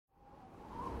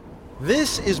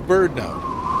This is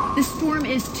BirdNote. This storm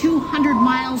is 200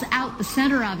 miles out the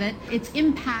center of it. Its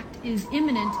impact is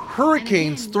imminent.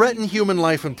 Hurricanes threaten human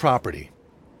life and property.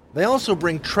 They also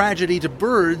bring tragedy to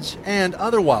birds and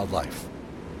other wildlife.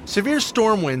 Severe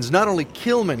storm winds not only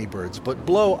kill many birds, but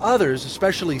blow others,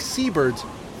 especially seabirds,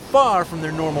 far from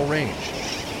their normal range.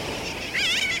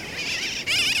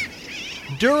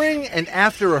 During and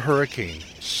after a hurricane,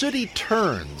 sooty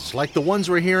terns, like the ones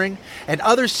we're hearing, and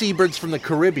other seabirds from the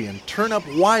Caribbean turn up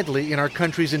widely in our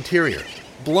country's interior,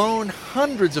 blown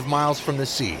hundreds of miles from the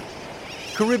sea.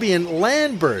 Caribbean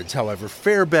land birds, however,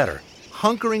 fare better,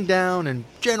 hunkering down and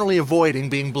generally avoiding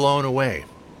being blown away.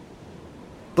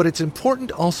 But it's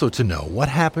important also to know what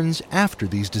happens after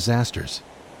these disasters.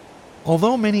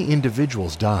 Although many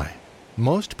individuals die,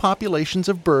 most populations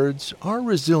of birds are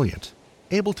resilient,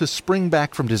 able to spring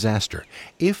back from disaster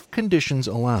if conditions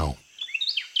allow.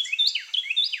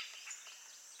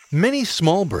 Many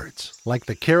small birds, like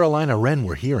the Carolina wren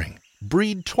we're hearing,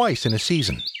 breed twice in a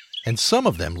season, and some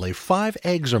of them lay 5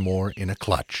 eggs or more in a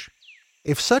clutch.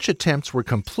 If such attempts were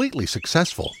completely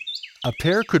successful, a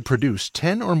pair could produce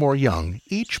 10 or more young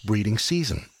each breeding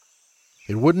season.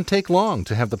 It wouldn't take long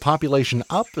to have the population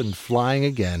up and flying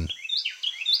again.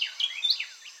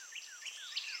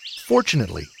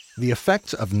 Fortunately, the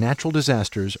effects of natural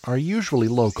disasters are usually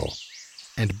local,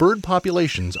 and bird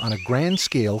populations on a grand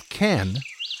scale can,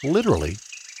 literally,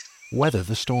 weather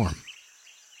the storm.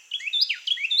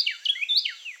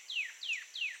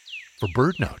 For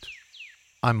BirdNote,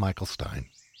 I'm Michael Stein.